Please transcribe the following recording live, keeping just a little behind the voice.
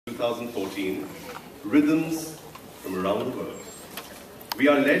2014, Rhythms from Around the World. We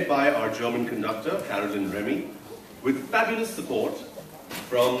are led by our German conductor, Carolin Remy, with fabulous support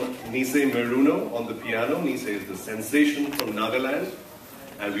from Nise Meruno on the piano. Nise is the sensation from Nagaland.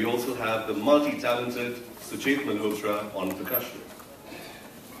 And we also have the multi-talented Suchet Malhotra on percussion.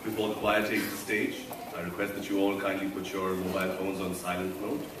 Before the choir takes the stage, I request that you all kindly put your mobile phones on silent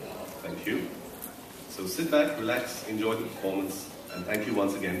mode. Thank you. So sit back, relax, enjoy the performance, and thank you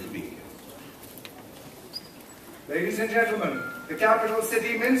once again for being here. Ladies and gentlemen, the capital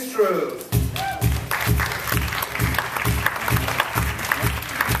city minstrels.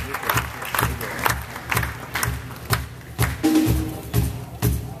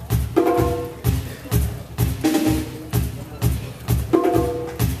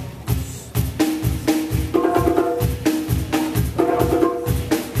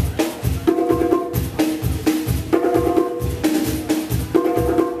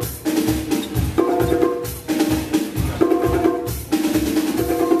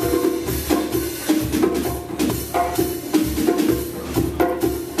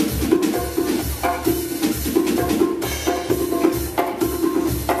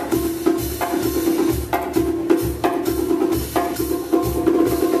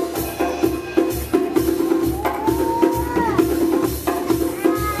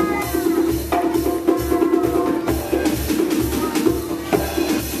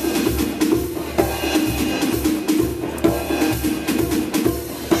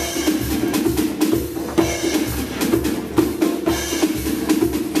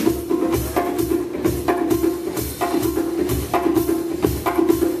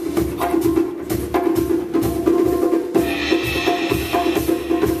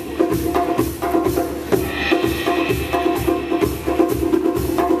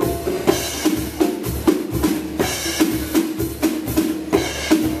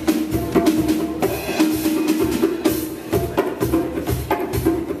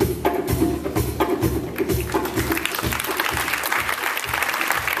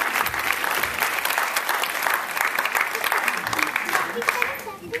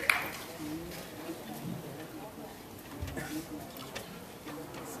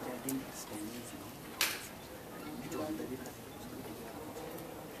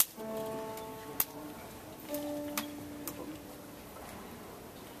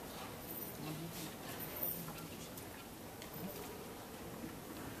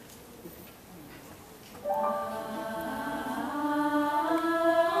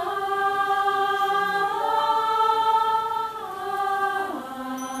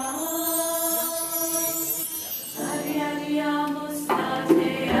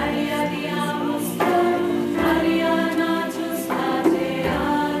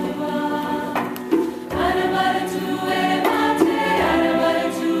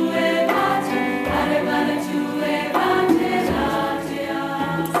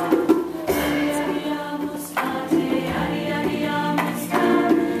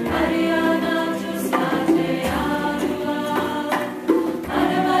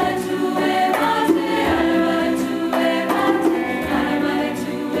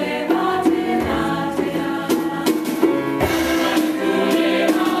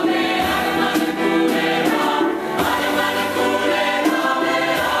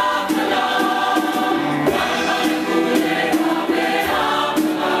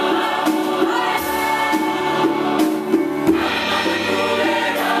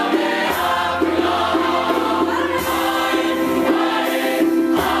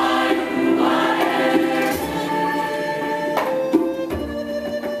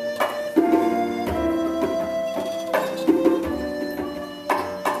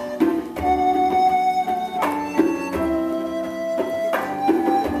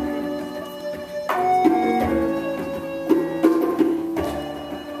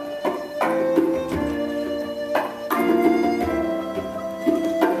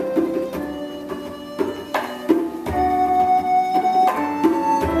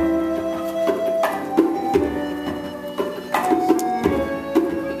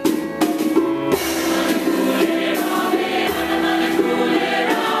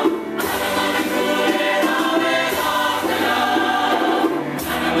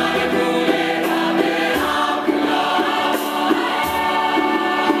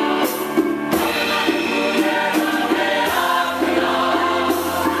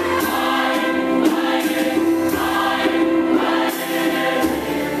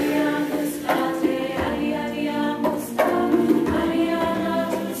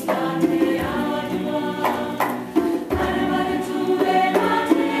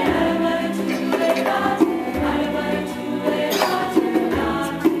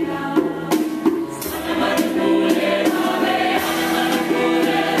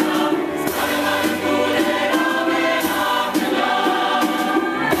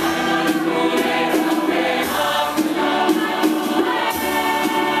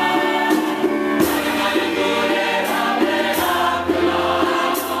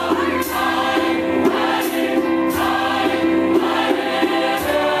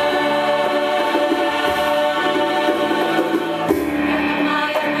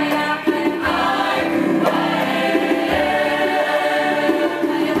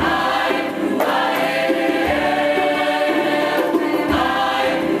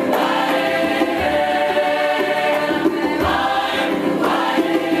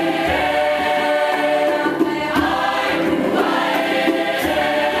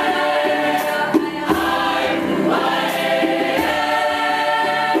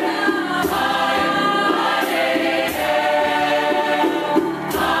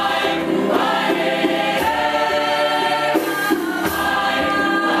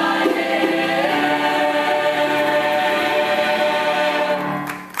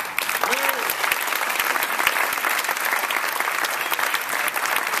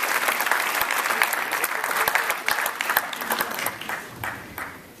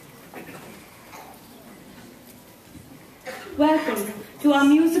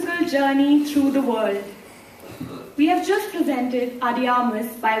 journey through the world. We have just presented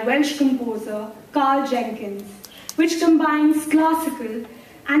Adiemus by Welsh composer Carl Jenkins, which combines classical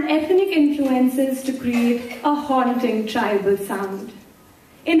and ethnic influences to create a haunting tribal sound.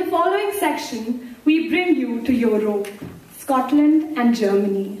 In the following section, we bring you to Europe, Scotland and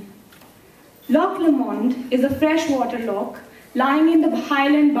Germany. Loch Lomond is a freshwater loch lying in the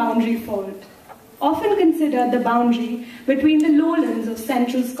Highland boundary fault, often considered the boundary between the lowlands of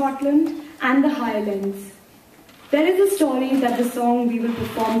central Scotland and the Highlands. There is a story that the song we will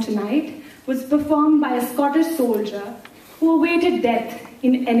perform tonight was performed by a Scottish soldier who awaited death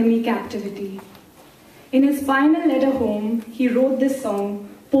in enemy captivity. In his final letter home, he wrote this song,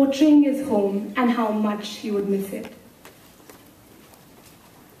 portraying his home and how much he would miss it.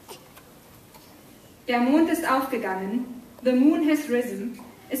 Der Mond ist aufgegangen, the moon has risen,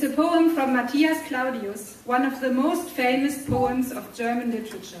 is a poem from Matthias Claudius, one of the most famous poems of German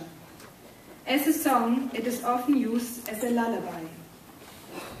literature. As a song, it is often used as a lullaby.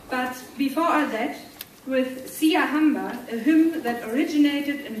 But before all that, with Siyahamba, a hymn that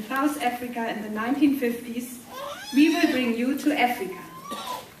originated in South Africa in the 1950s, we will bring you to Africa.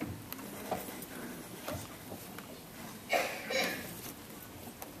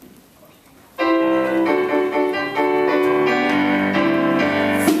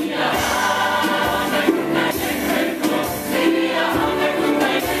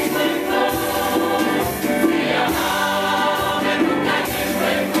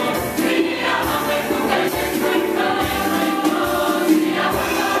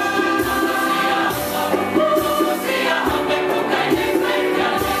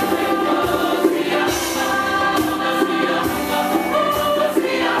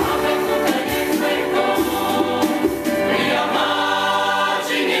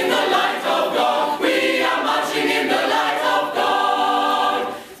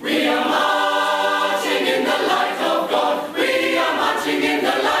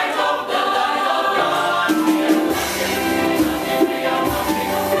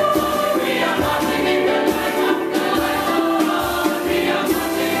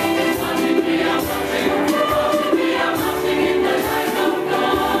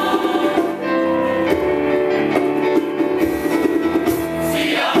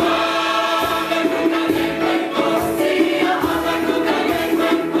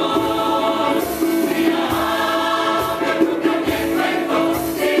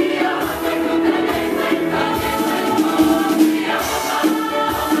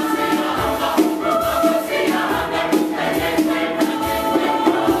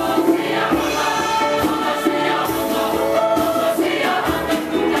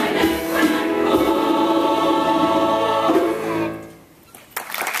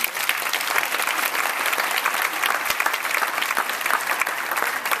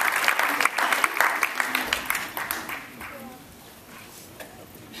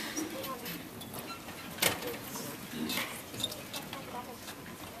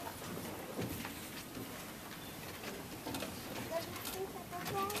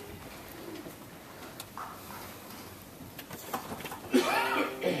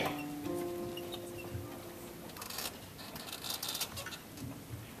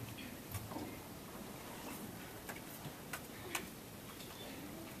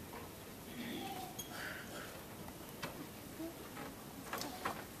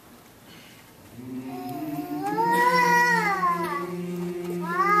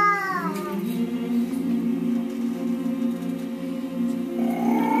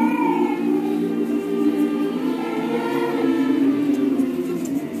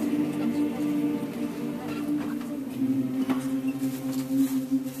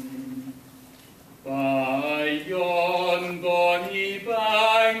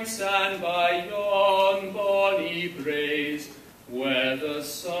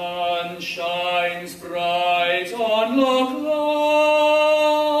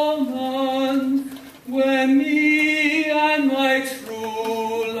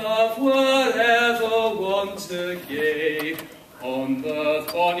 On the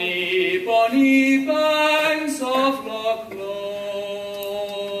bonny, bonny banks of Loch.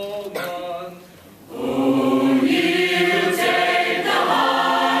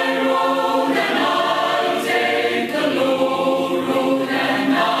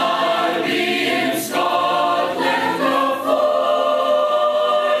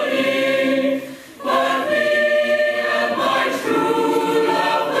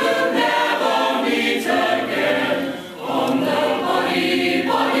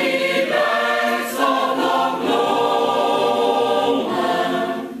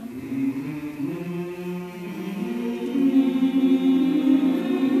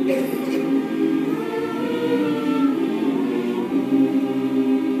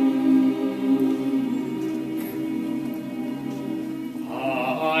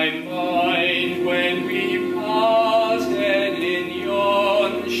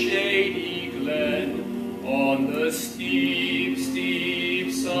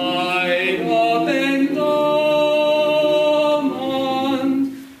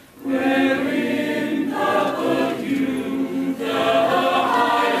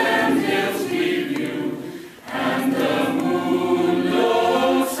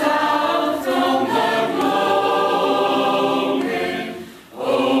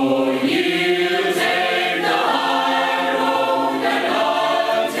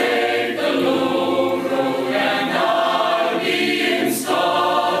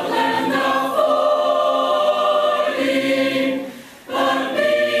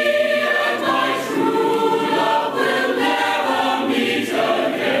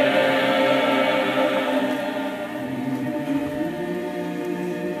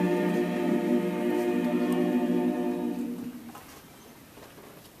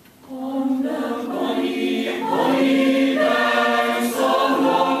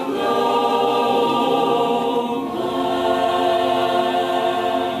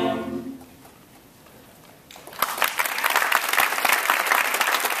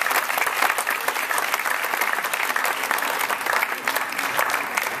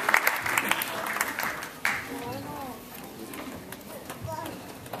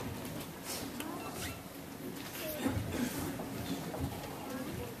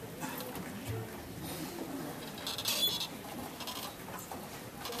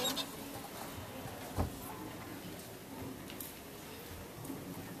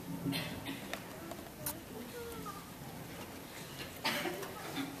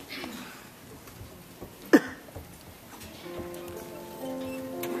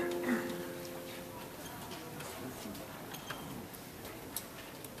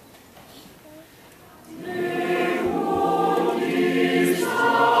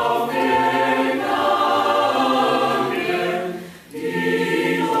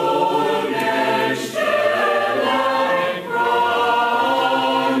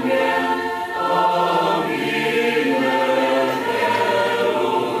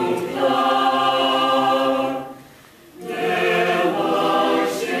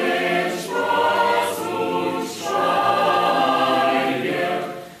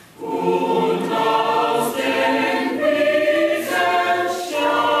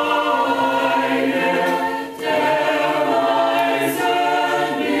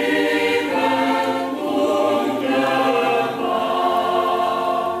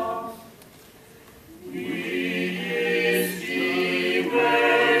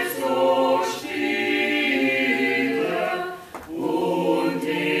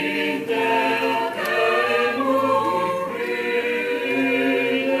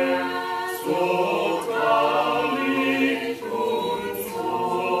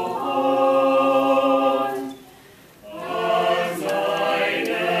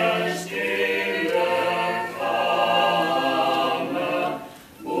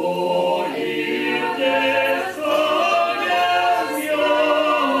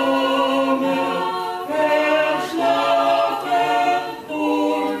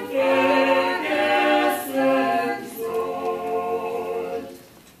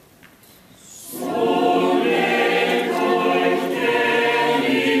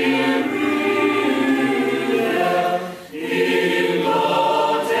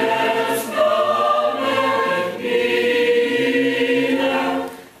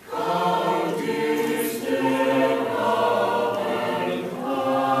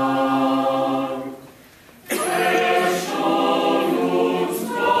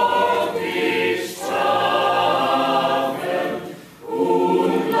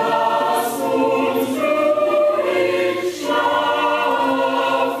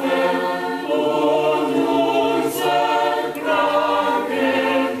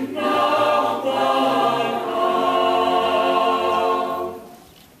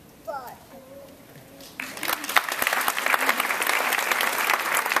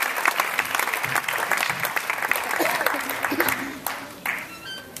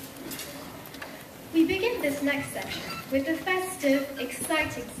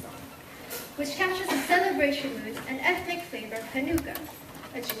 which captures the celebration mood and ethnic flavor of Hanukkah,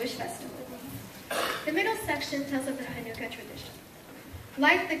 a Jewish festival. The middle section tells of the Hanukkah tradition.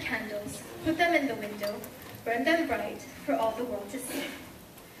 Light the candles, put them in the window, burn them bright for all the world to see.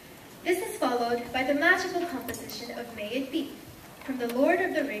 This is followed by the magical composition of May It Be, from the Lord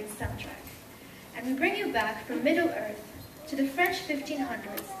of the Rings soundtrack. And we bring you back from Middle-earth to the French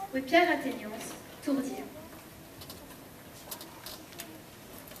 1500s with Pierre Attaingnant's Tourdion.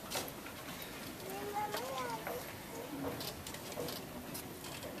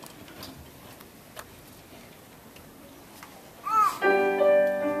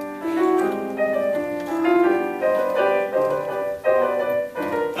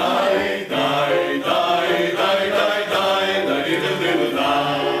 Die,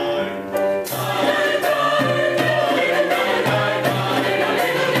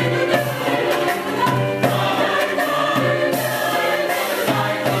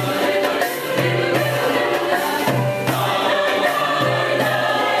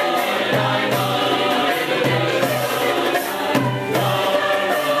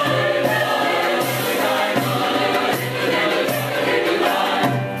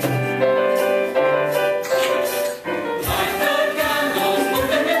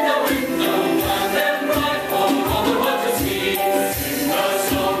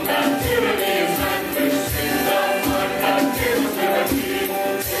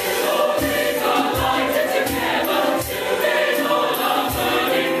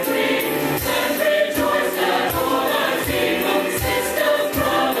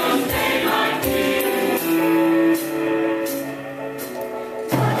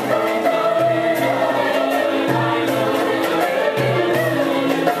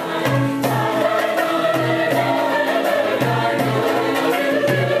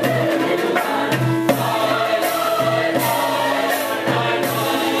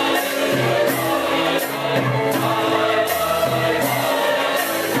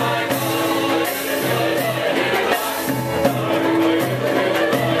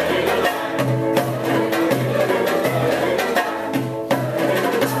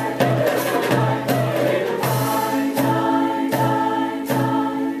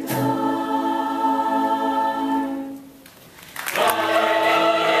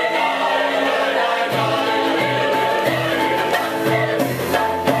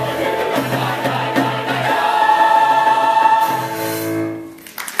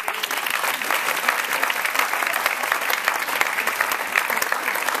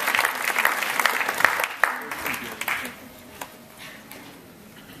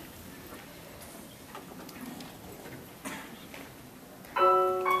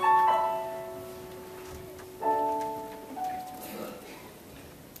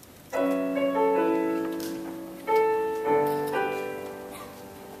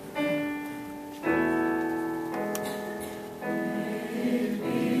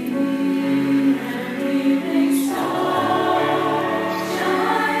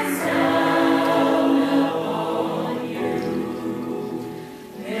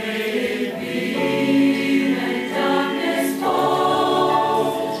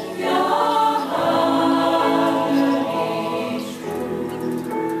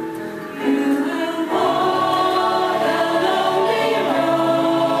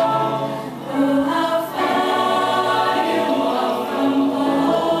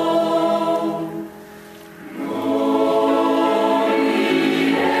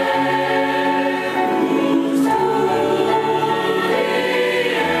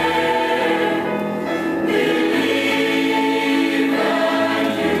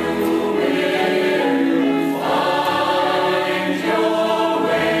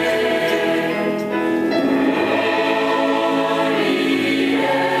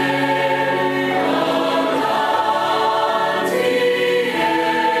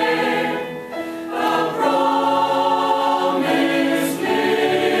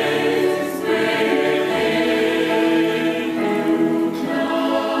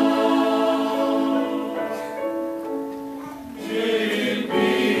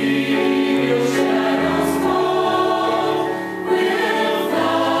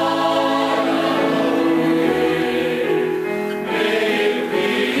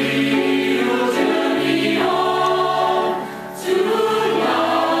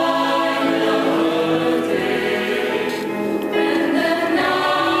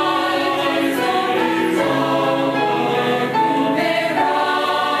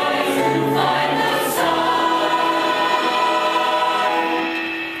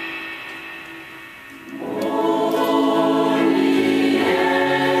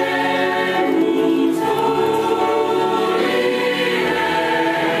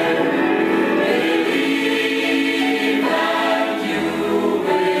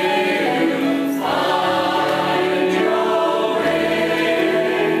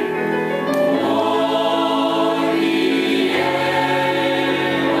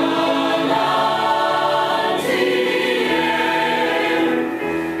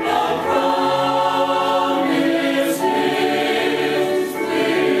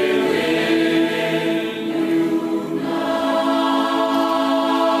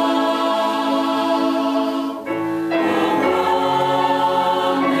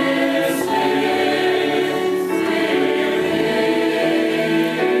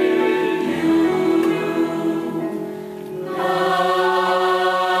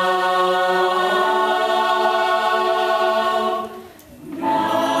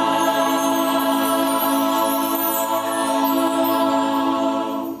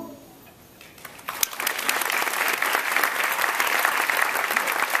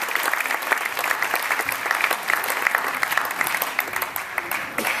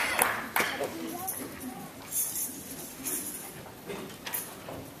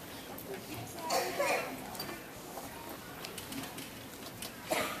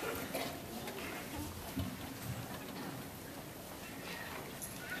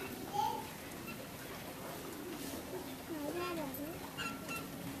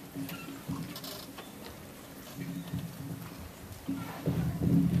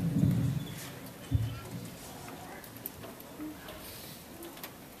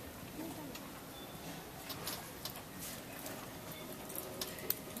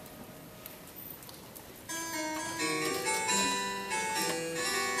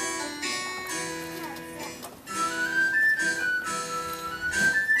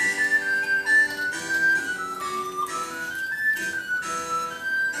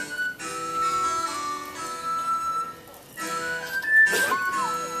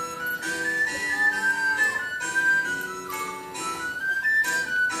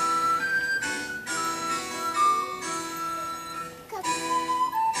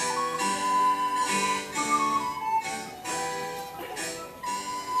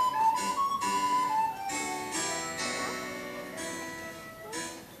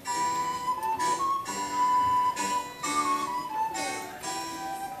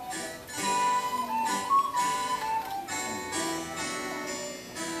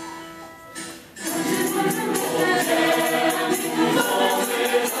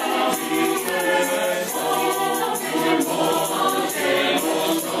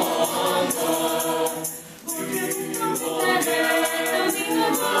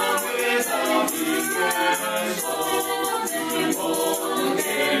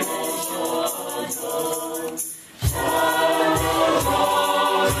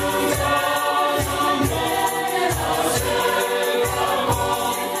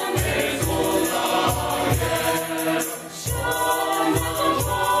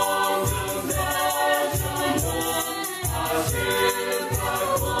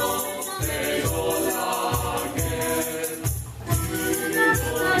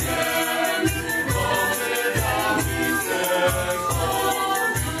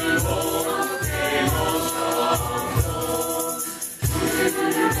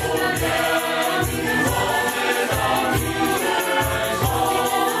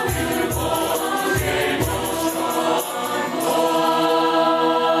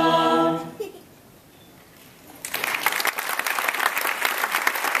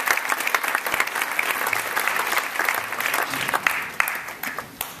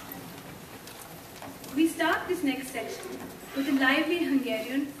 We start this next section with a lively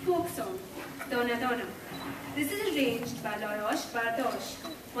Hungarian folk song, Dona Dona. This is arranged by Lajos Bardos,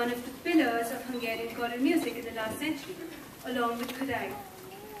 one of the pillars of Hungarian choral music in the last century, along with Karel.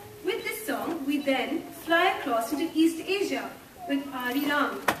 With this song, we then fly across into East Asia with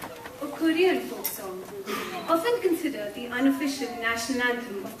Arirang, a Korean folk song, often considered the unofficial national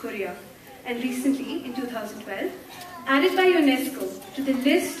anthem of Korea, and recently, in 2012, added by UNESCO to the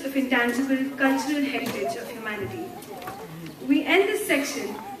list of intangible cultural heritage of humanity. We end this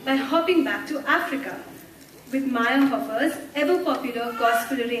section by hopping back to Africa with Maya Hoffer's ever-popular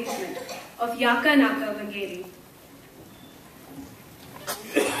gospel arrangement of Yaka Naka Vangeli.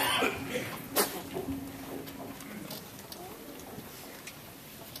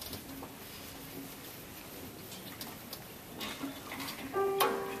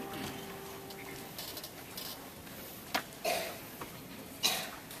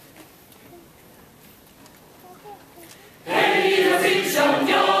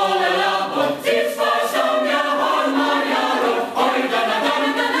 Sonja,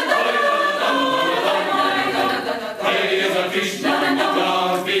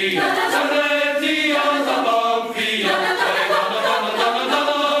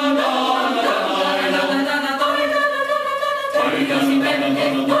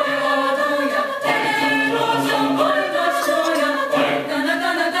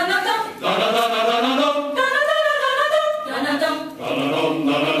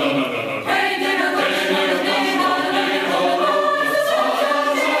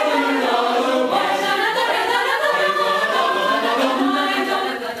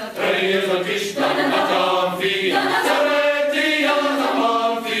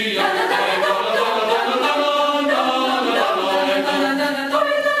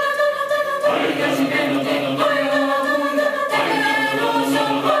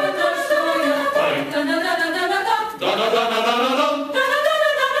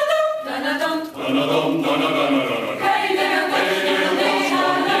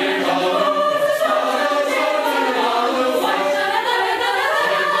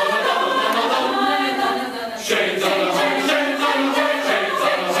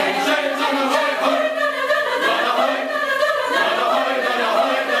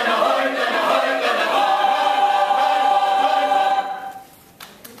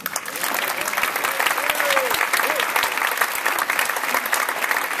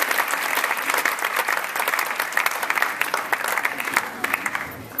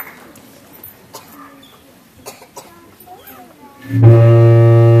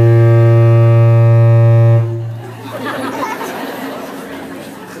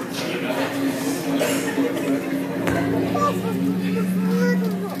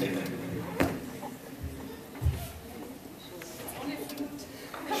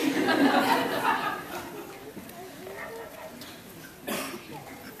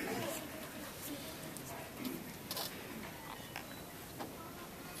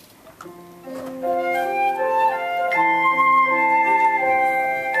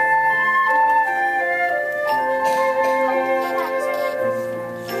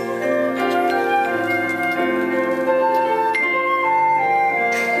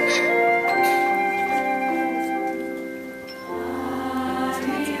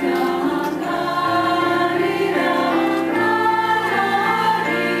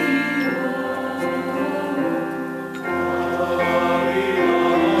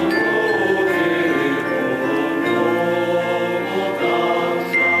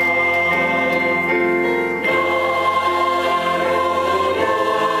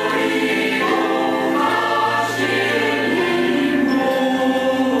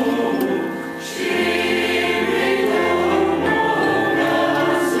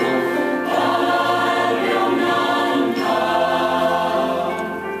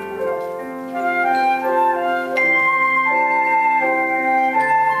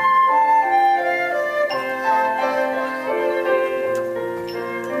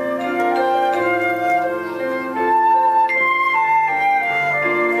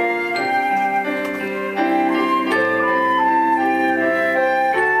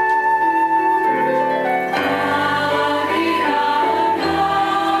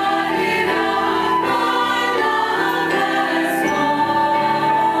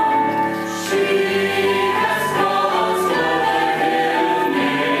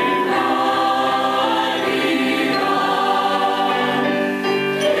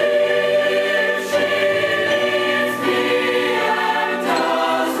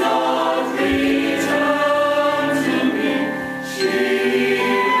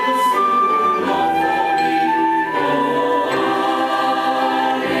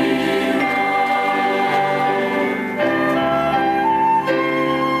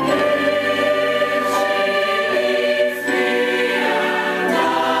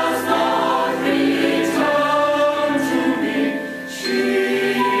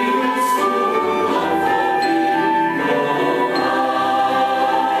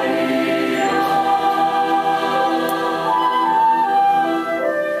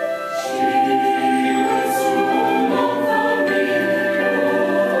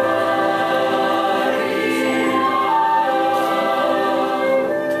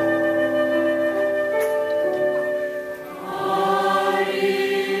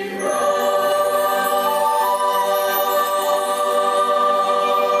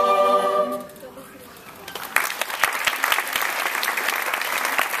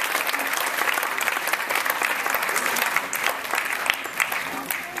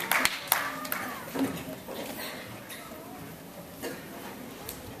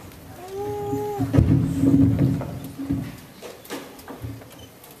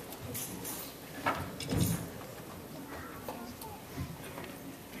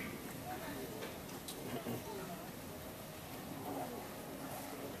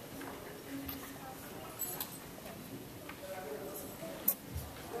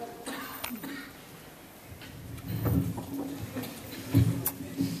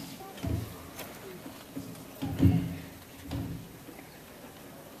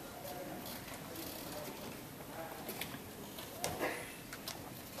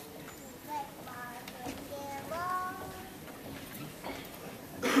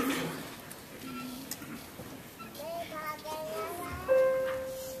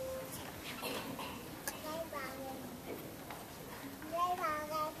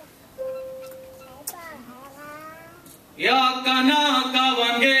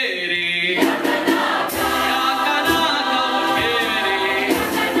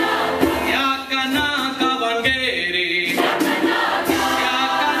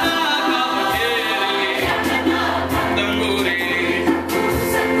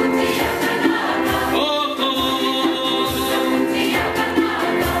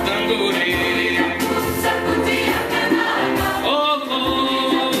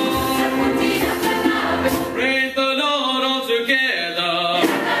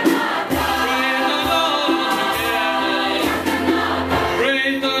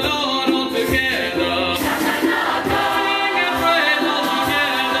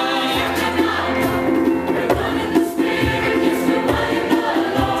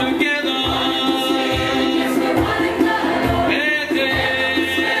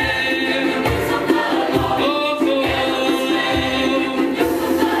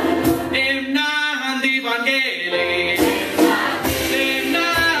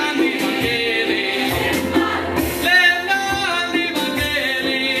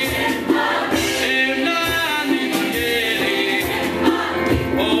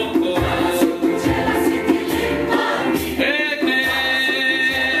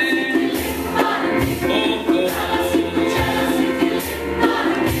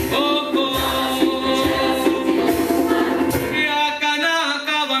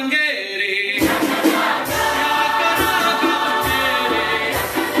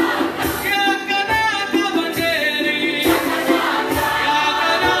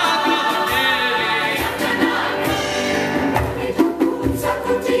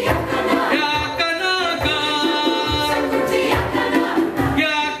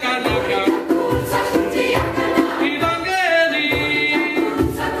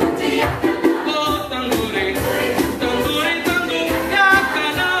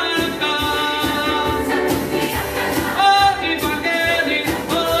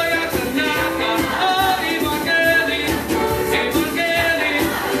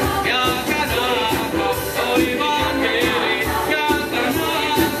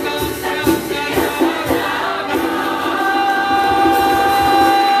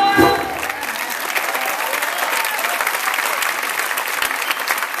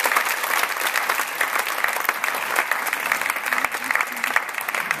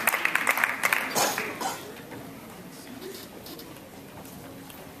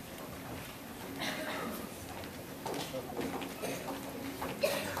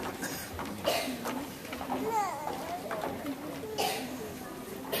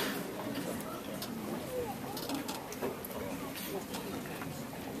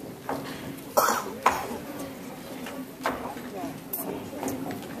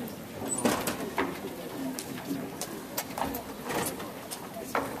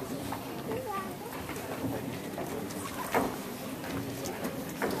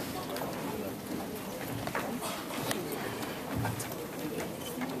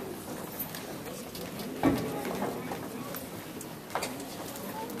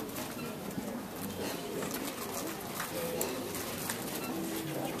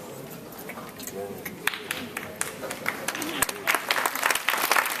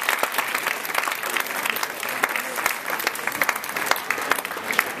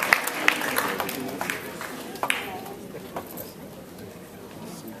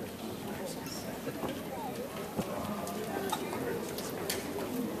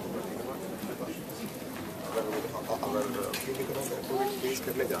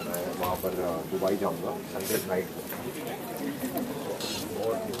 करने जाना है, वहाँ पर Dubai जाऊँगा Sunday night को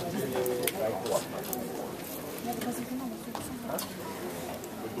और night को आता है।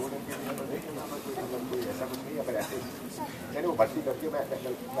 2 दिन के लिए मतलब कोई ऐसा कुछ नहीं, अगर ऐसे मैंने वो भर्ती करके मैं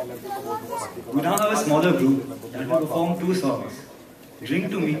लड़के को बोल दूँगा भर्ती को। We now have a smaller group that will perform 2 songs, Drink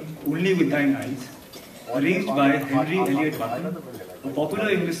to Me, Only with Thine Eyes, arranged by Henry Elliot Button, a popular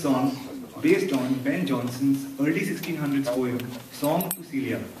English song based on Ben Jonson's early 1600s poem, Song to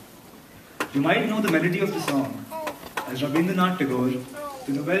Celia. You might know the melody of the song, as Rabindranath Tagore,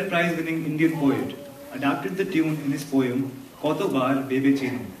 the Nobel Prize-winning Indian poet, adapted the tune in his poem, Koto Bar Bebe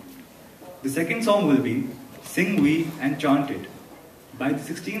Chenu. The second song will be Sing We and Chant It, by the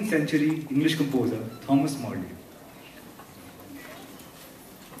 16th century English composer Thomas Morley.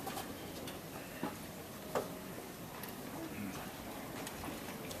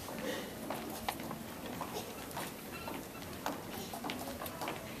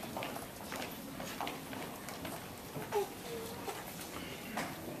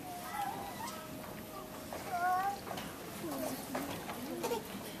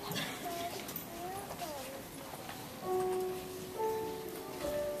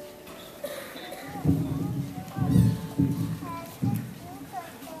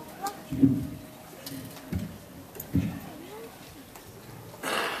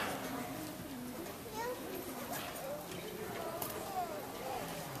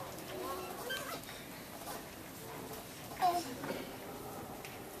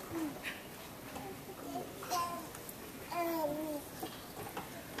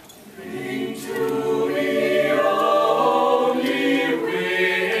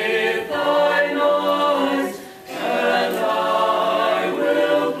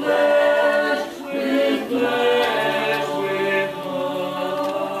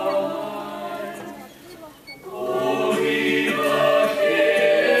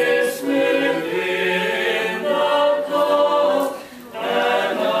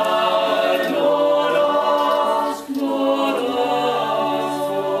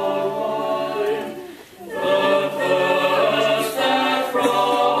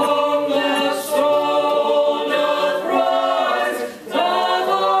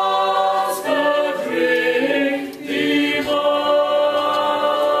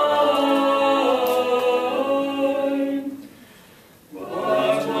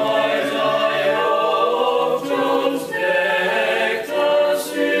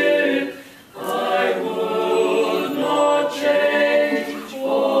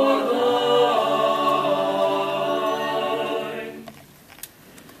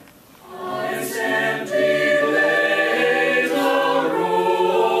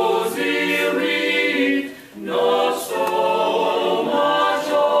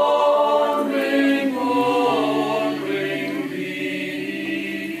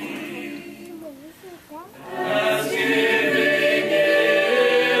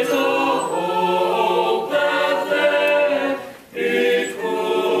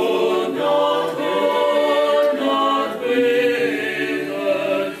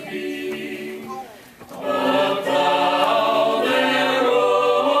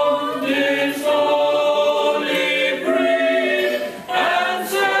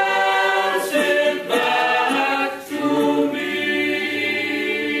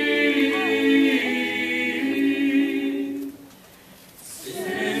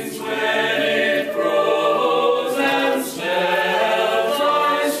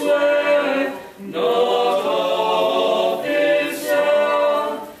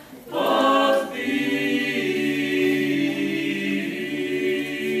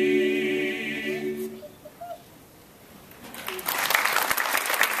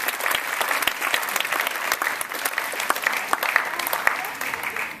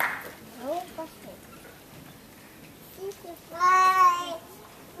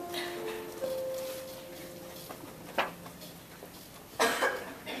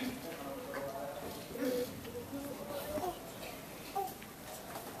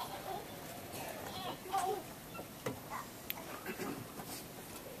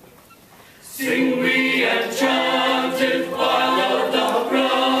 Sing we and chant it, fa la la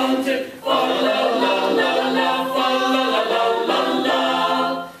grant it, fa la la la la, fa la la la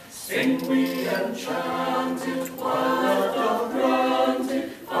la. Sing we and chant it, fa la la grant it,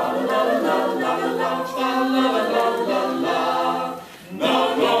 fa la la la la, fa la la la la.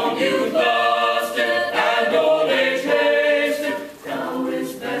 Not long youth lasted, and old age hasted. Now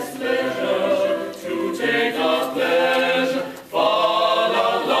is best leisure to take our pleasure. Fa la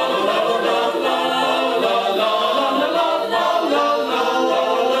la la la la.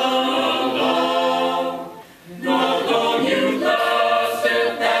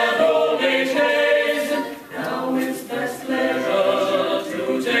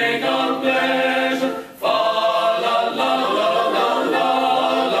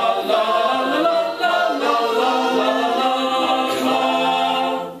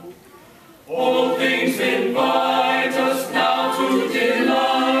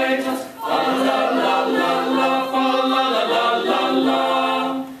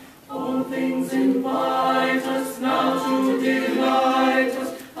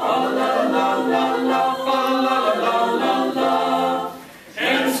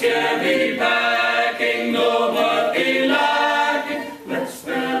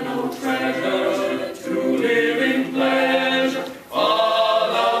 spare no treasure to live in pleasure. Fa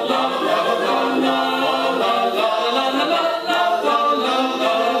la la la la la la la la la la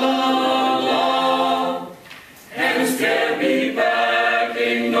la la la. Heaven's care be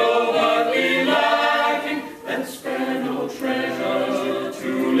backing, no earth be lacking. Let's spare no treasure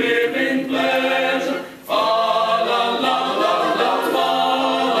to live in pleasure. Fa la la la la la la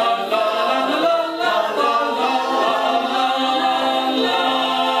la la la la la.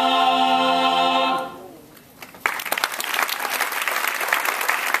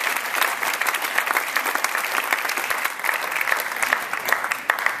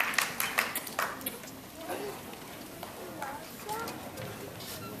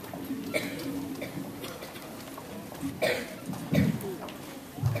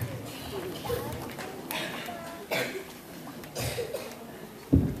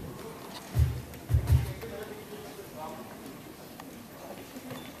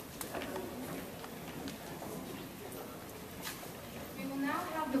 We will now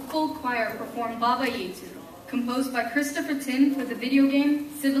have the full choir perform Baba Yetu, composed by Christopher Tin for the video game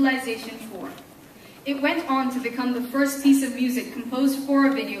Civilization 4. It went on to become the first piece of music composed for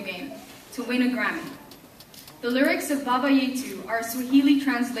a video game to win a Grammy. The lyrics of Baba Yetu are a Swahili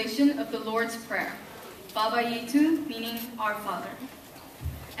translation of the Lord's Prayer, Baba Yetu meaning Our Father.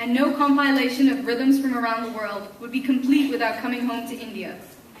 And no compilation of rhythms from around the world would be complete without coming home to India.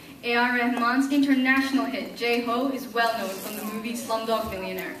 A.R. Rahman's international hit, Jai Ho, is well known from the movie Slumdog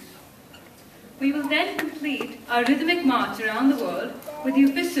Millionaire. We will then complete our rhythmic march around the world with the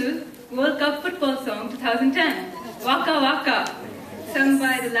official World Cup football song 2010, Waka Waka, sung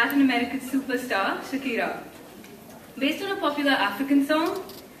by the Latin American superstar Shakira. Based on a popular African song,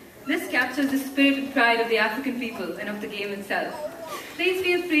 this captures the spirit and pride of the African people and of the game itself. Please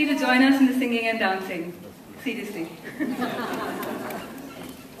feel free to join us in the singing and dancing. Seriously.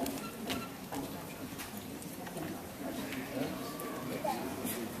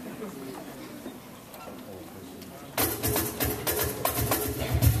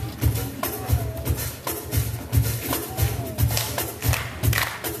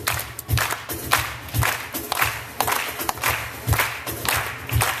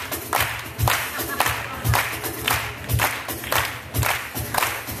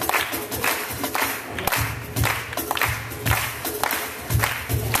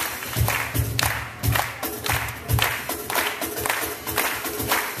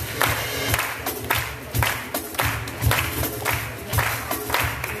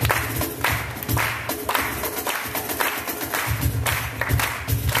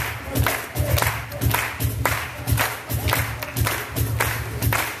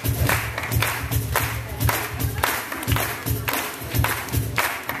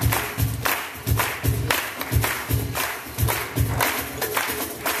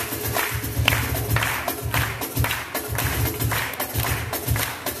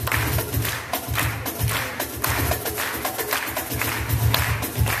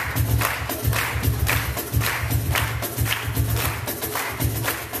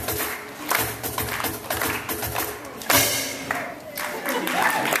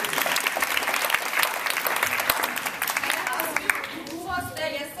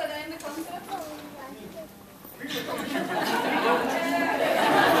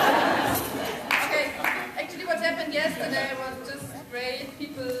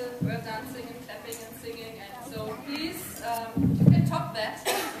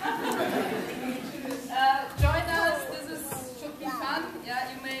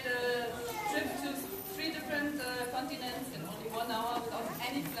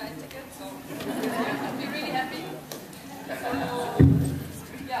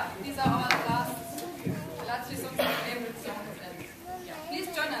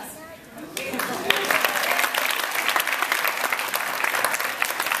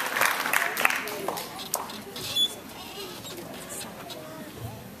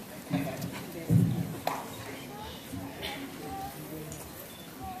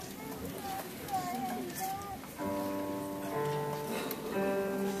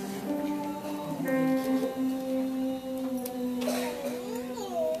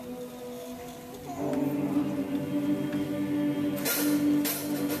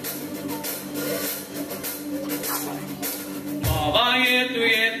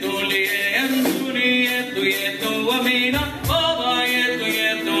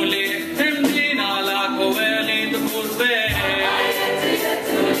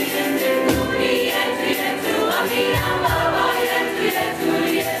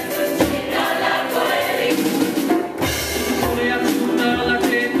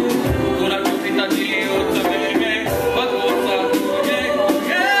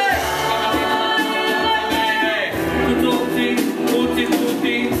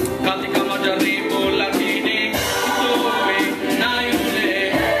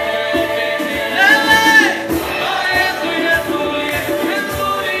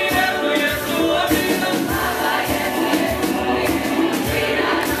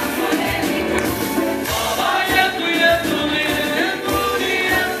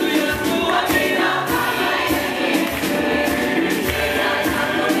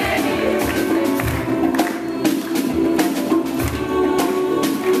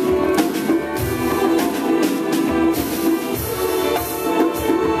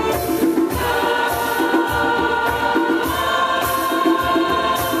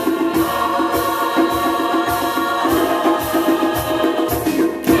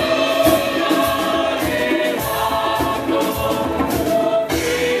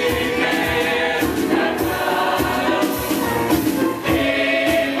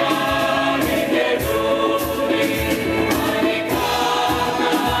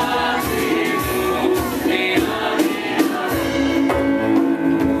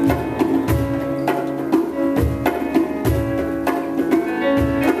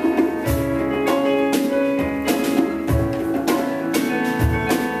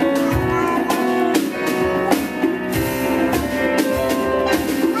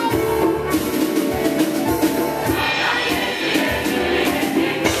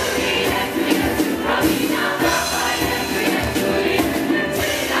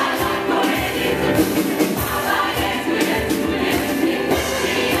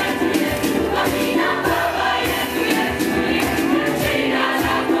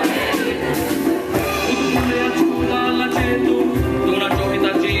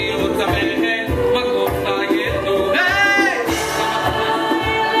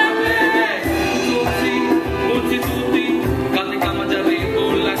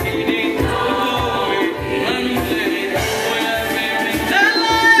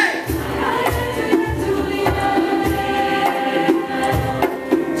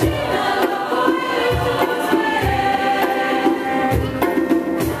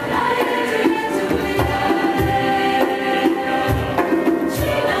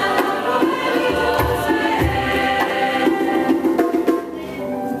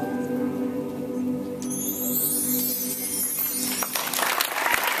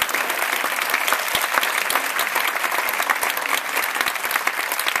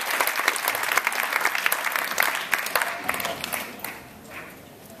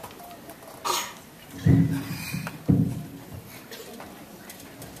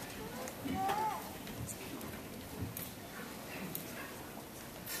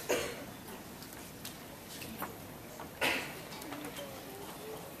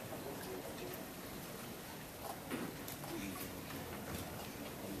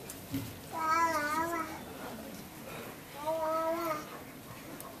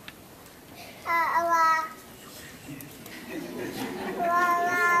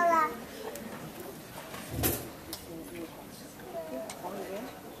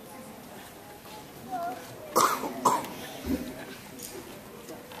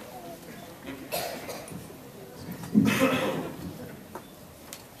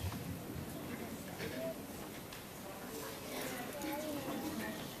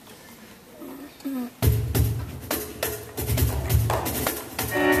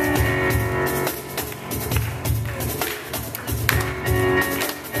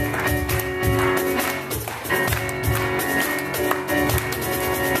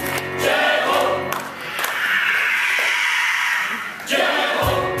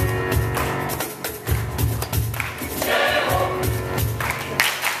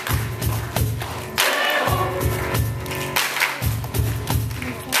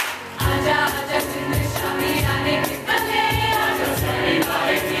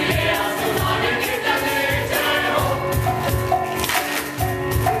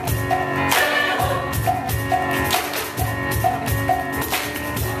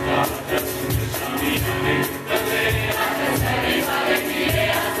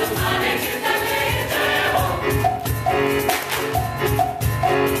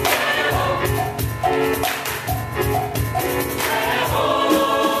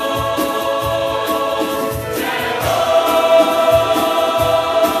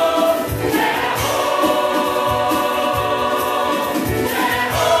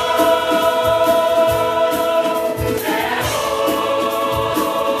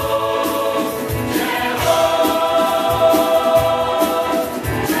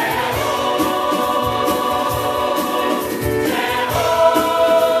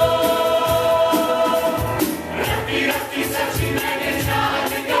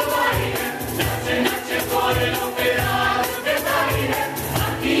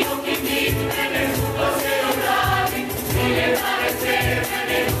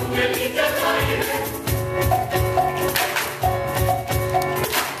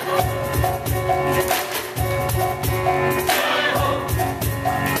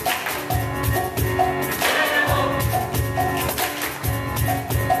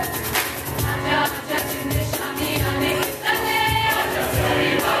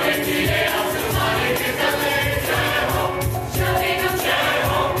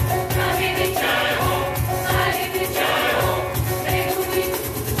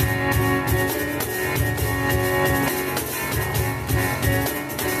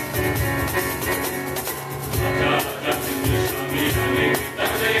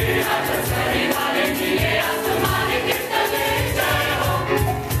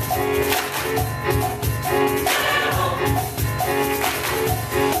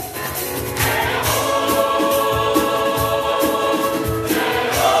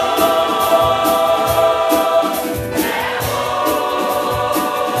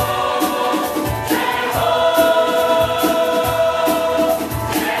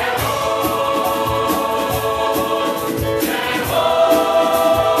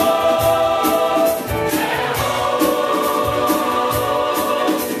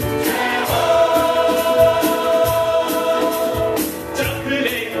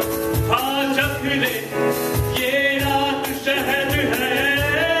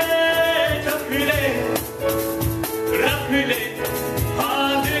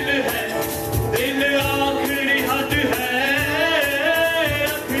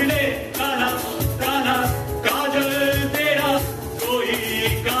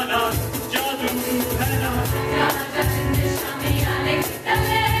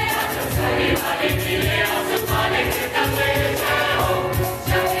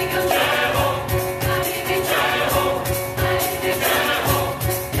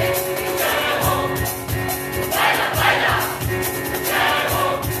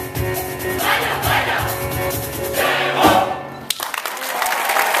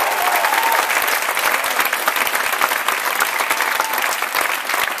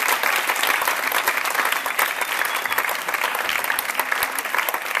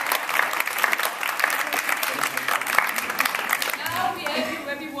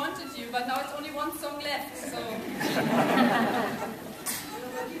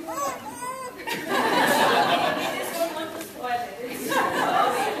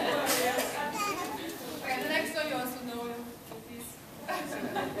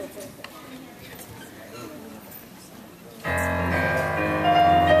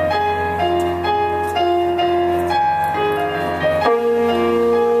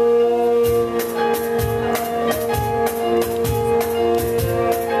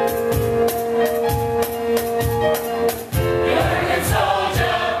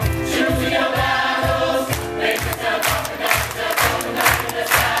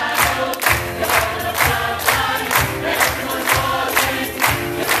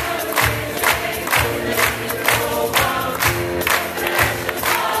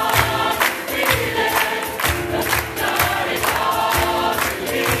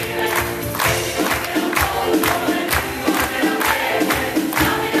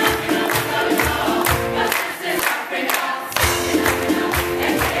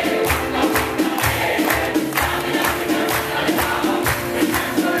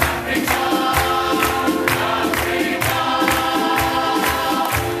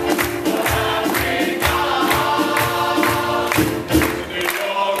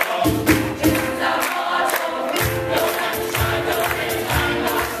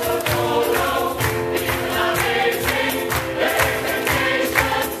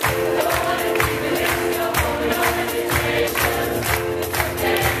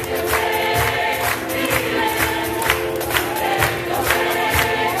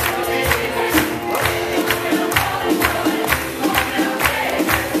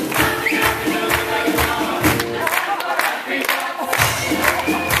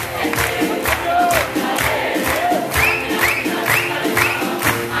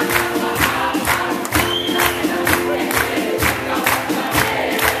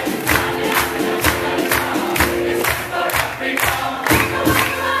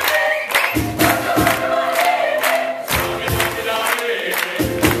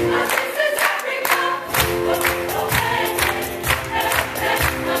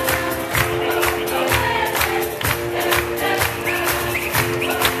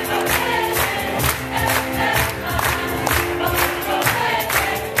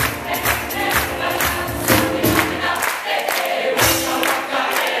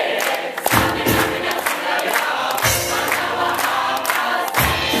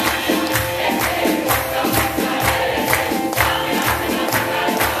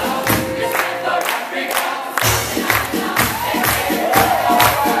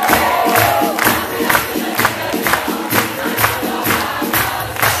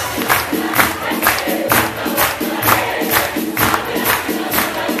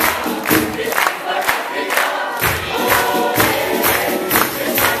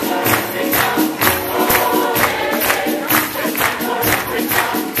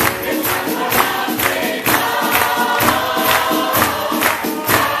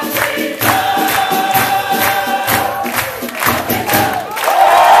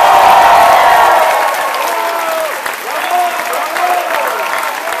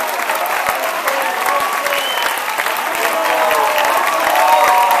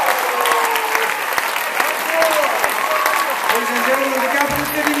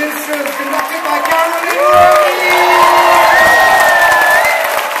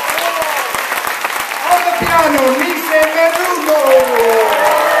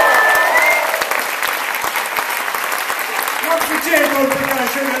 wonderful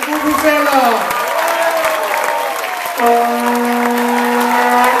percussion and Vuvuzela.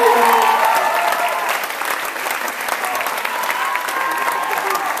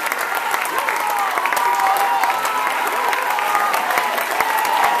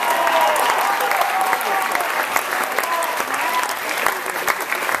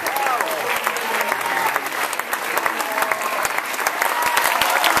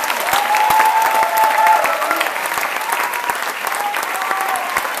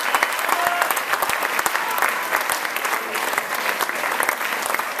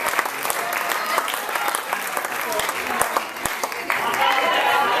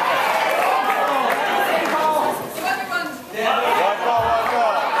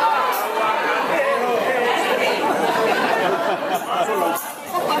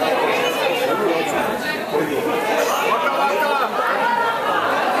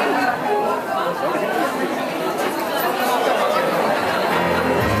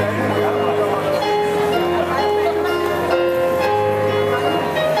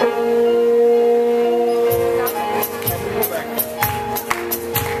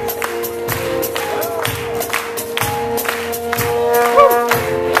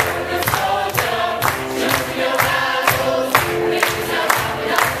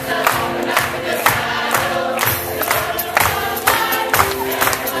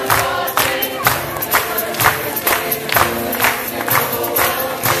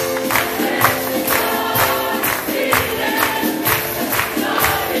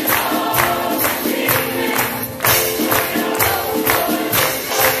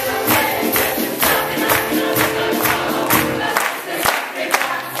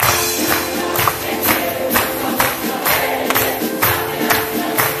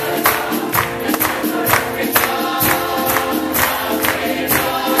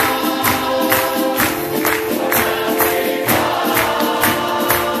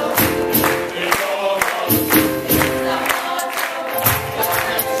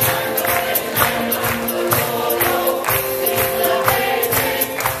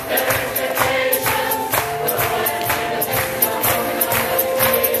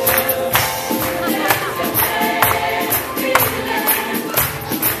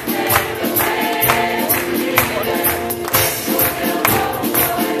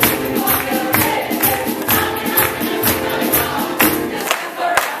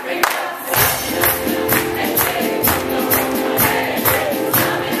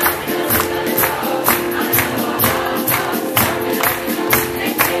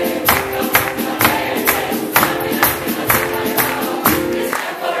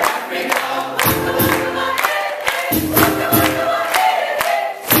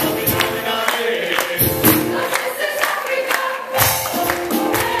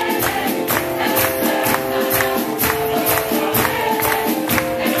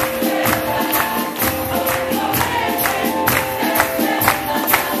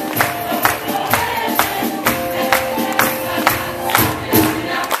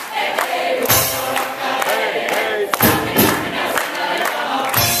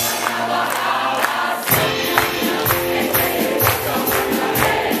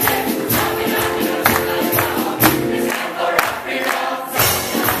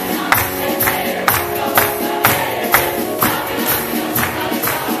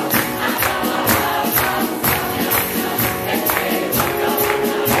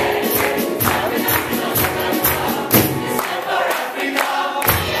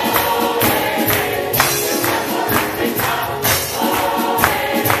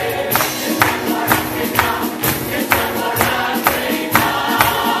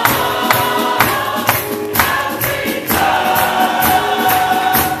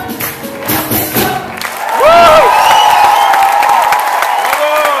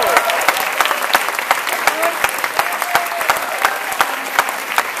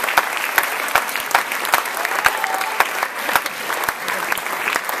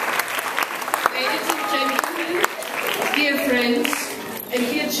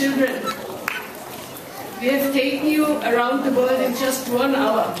 We have taken you around the world in just 1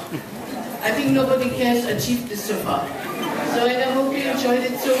 hour. I think nobody has achieved this so far. So I hope you enjoyed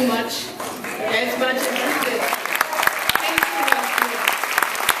it so much as we did. Thank you.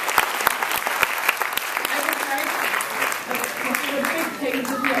 I would like to do a big thank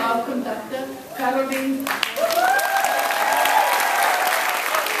you to our conductor, Carolin.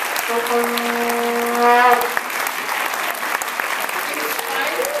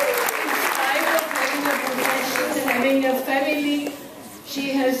 Having a family,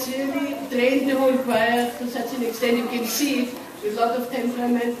 she has really trained the whole choir to such an extent. You can see it with a lot of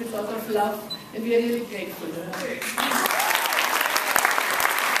temperament, with a lot of love, and we are really grateful to her.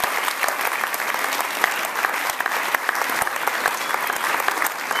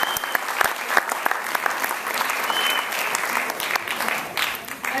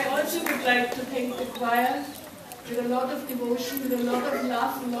 choir with a lot of devotion, with a lot of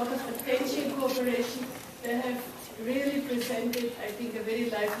love, a lot of attention, cooperation. They have really presented, I think, a very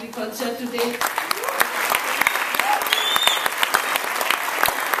lively concert today.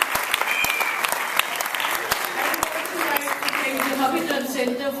 Overton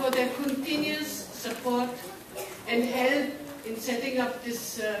Center for their continuous support and help in setting up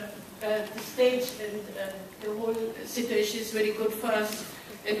this the stage, and the whole situation is very good for us,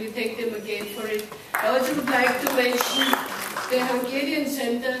 and we thank them again for it. I also would like to mention the Hungarian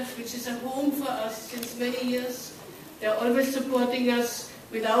Center, which is a home for us since many years. They are always supporting us.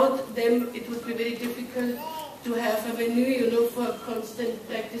 Without them, it would be very difficult to have a venue, you know, for constant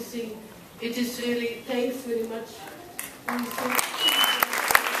practicing. It is really, thanks very much.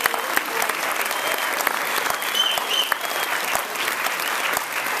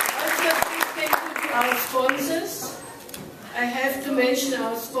 Our sponsors. I have to mention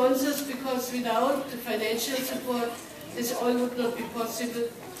our sponsors because without the financial support, this all would not be possible.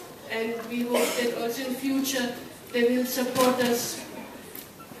 And we hope that also in future they will support us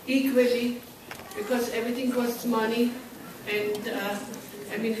equally, because everything costs money, and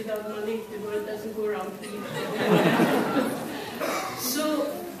I mean, without money the world doesn't go round.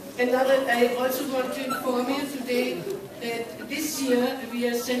 So I also want to inform you today that this year we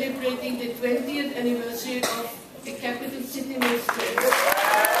are celebrating the 20th anniversary of the capital city Minstrels.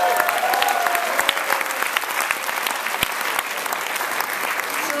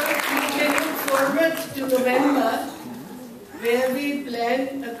 So we can look forward to November, where we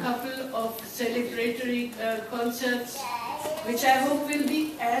plan a couple of celebratory concerts, which I hope will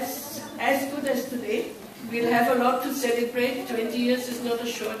be as good as today. We'll have a lot to celebrate. 20 years is not a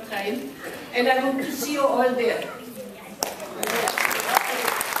short time, and I hope to see you all there.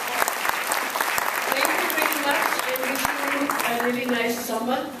 A really nice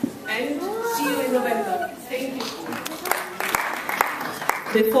summer, and see you in November. Thank you.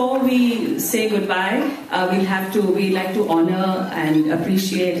 Before we say goodbye, we'd like to honor and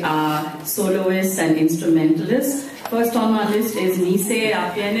appreciate our soloists and instrumentalists. First on our list is Mise,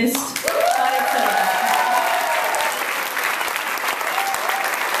 our pianist.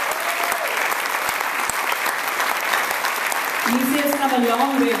 Mise has come a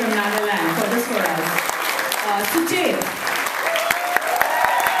long way from Netherlands for us. Suche.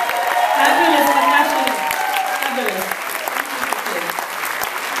 Fabulous percussion. Fabulous.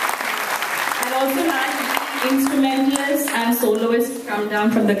 I'd also like instrumentalists and soloists to come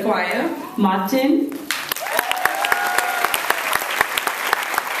down from the choir. Martin.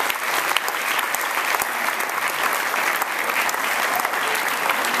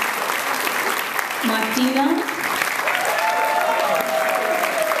 Martina.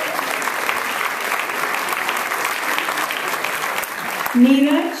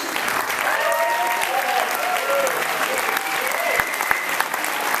 Neeraj.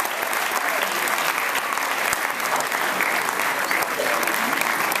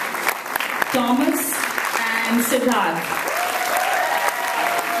 Thomas and Siddharth.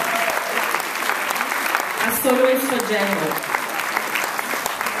 As soloists for Jenkins.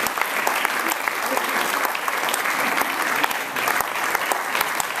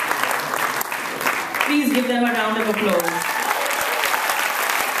 Please give them a round of applause.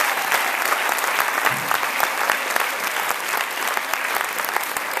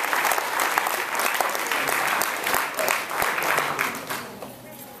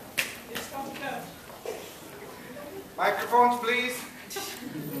 Microphones, please.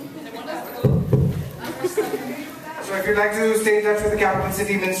 So if you'd like to stay in touch with the Capital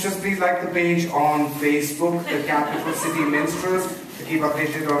City Minstrels, please like the page on Facebook, the Capital City Minstrels, to keep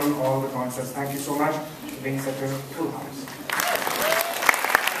updated on all the concerts. Thank you so much for being such a full house.